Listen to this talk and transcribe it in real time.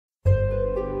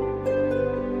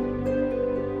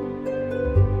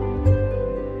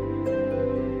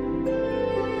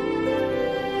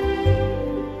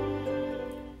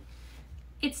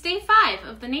It's day 5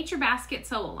 of the Nature Basket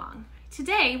Sew Along.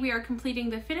 Today we are completing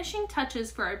the finishing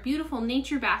touches for our beautiful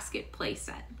Nature Basket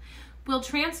playset. We'll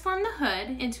transform the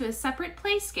hood into a separate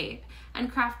playscape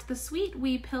and craft the sweet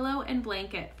wee pillow and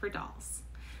blanket for dolls.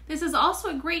 This is also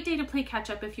a great day to play catch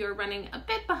up if you are running a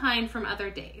bit behind from other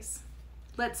days.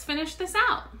 Let's finish this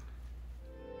out.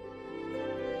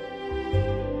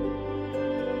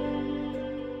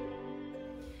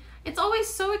 It's always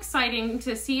so exciting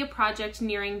to see a project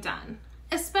nearing done,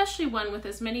 especially one with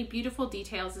as many beautiful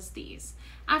details as these.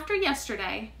 After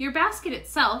yesterday, your basket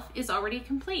itself is already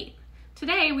complete.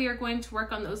 Today, we are going to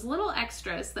work on those little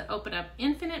extras that open up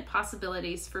infinite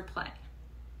possibilities for play.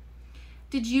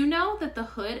 Did you know that the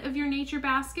hood of your nature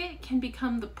basket can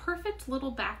become the perfect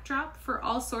little backdrop for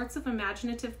all sorts of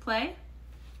imaginative play?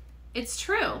 It's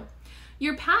true.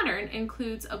 Your pattern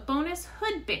includes a bonus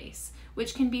hood base,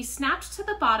 which can be snapped to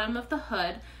the bottom of the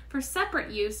hood for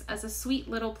separate use as a sweet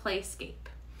little playscape.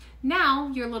 Now,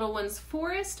 your little one's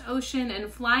forest, ocean,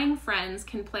 and flying friends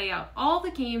can play out all the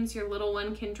games your little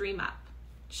one can dream up.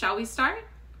 Shall we start?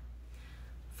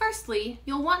 Firstly,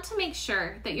 you'll want to make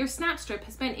sure that your snap strip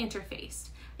has been interfaced.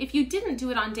 If you didn't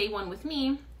do it on day 1 with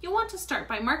me, you'll want to start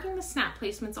by marking the snap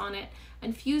placements on it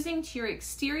and fusing to your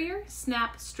exterior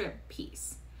snap strip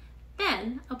piece.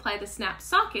 Then, apply the snap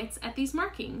sockets at these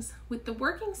markings with the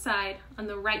working side on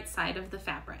the right side of the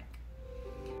fabric.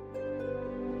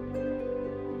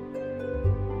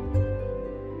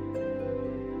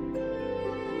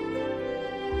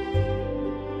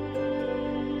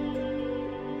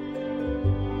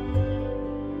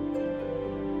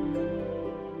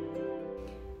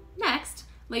 Next,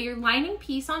 lay your lining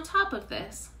piece on top of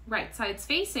this, right sides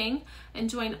facing, and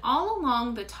join all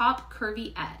along the top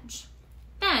curvy edge.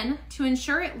 Then, to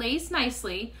ensure it lays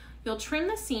nicely, you'll trim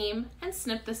the seam and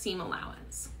snip the seam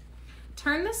allowance.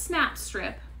 Turn the snap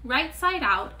strip right side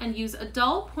out and use a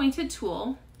dull pointed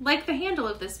tool, like the handle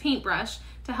of this paintbrush,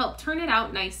 to help turn it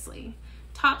out nicely.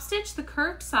 Top stitch the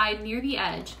curved side near the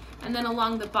edge, and then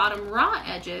along the bottom raw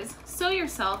edges, sew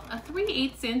yourself a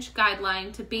 3/8 inch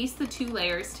guideline to base the 2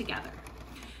 layers together.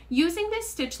 Using this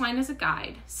stitch line as a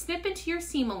guide, snip into your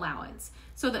seam allowance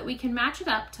so that we can match it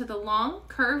up to the long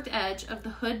curved edge of the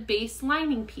hood base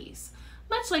lining piece,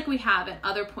 much like we have at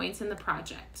other points in the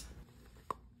project.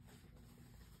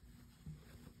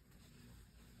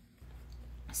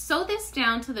 Sew this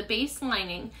down to the base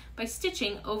lining by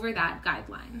stitching over that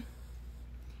guideline.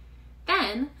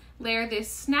 Then, layer this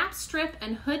snap strip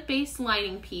and hood base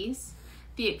lining piece,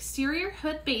 the exterior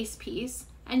hood base piece,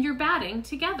 and your batting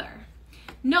together.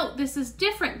 Note, this is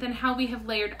different than how we have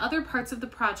layered other parts of the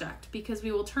project because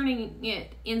we will turning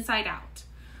it inside out.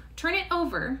 Turn it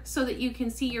over so that you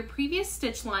can see your previous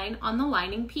stitch line on the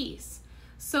lining piece.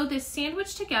 Sew this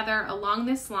sandwich together along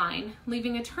this line,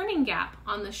 leaving a turning gap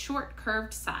on the short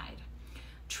curved side.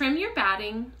 Trim your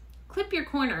batting, clip your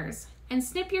corners, and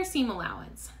snip your seam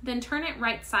allowance, then turn it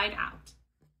right side out.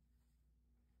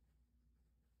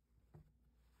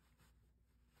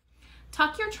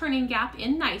 Tuck your turning gap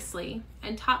in nicely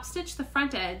and top stitch the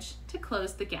front edge to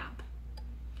close the gap.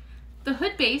 The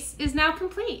hood base is now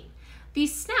complete.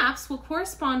 These snaps will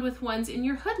correspond with ones in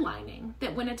your hood lining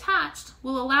that, when attached,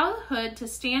 will allow the hood to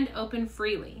stand open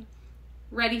freely.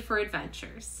 Ready for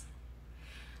adventures.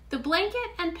 The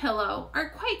blanket and pillow are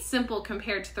quite simple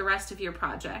compared to the rest of your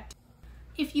project.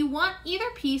 If you want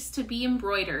either piece to be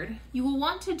embroidered, you will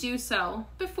want to do so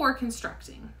before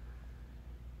constructing.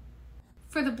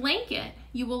 For the blanket,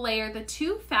 you will layer the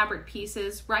 2 fabric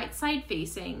pieces right side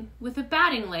facing with a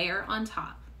batting layer on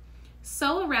top.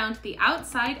 Sew around the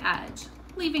outside edge,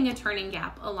 leaving a turning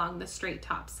gap along the straight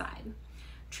top side.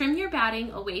 Trim your batting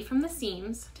away from the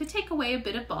seams to take away a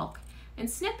bit of bulk and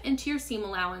snip into your seam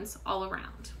allowance all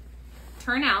around.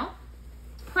 Turn out,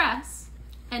 press,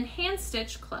 and hand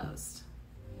stitch closed.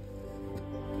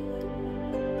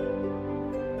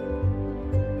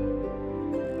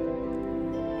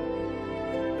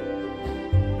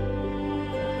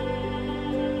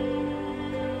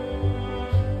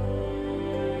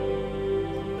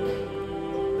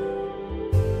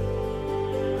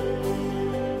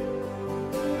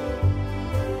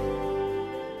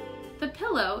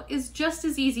 Is just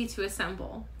as easy to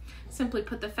assemble. Simply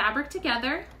put the fabric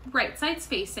together, right sides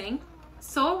facing,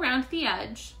 sew around the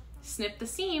edge, snip the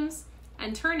seams,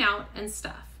 and turn out and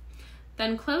stuff.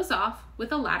 Then close off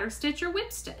with a ladder stitch or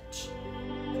whip stitch.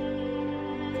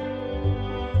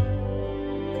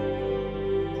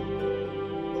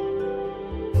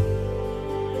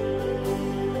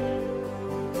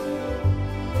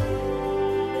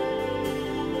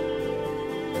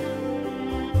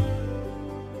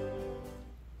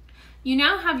 You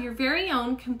now have your very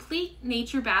own complete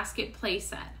nature basket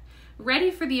playset,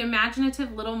 ready for the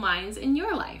imaginative little minds in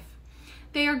your life.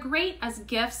 They are great as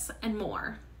gifts and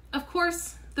more. Of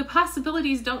course, the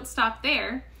possibilities don't stop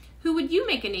there. Who would you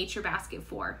make a nature basket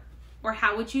for? Or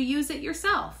how would you use it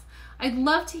yourself? I'd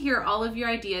love to hear all of your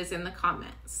ideas in the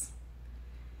comments.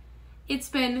 It's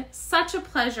been such a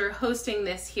pleasure hosting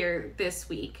this here this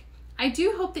week. I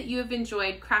do hope that you have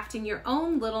enjoyed crafting your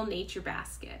own little nature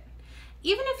basket.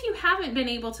 Even if you haven't been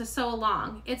able to sew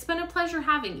along, it's been a pleasure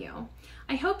having you.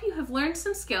 I hope you have learned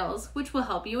some skills which will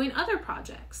help you in other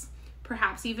projects,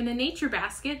 perhaps even a nature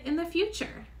basket in the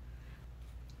future.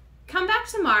 Come back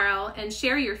tomorrow and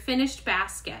share your finished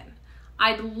basket.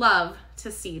 I'd love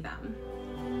to see them.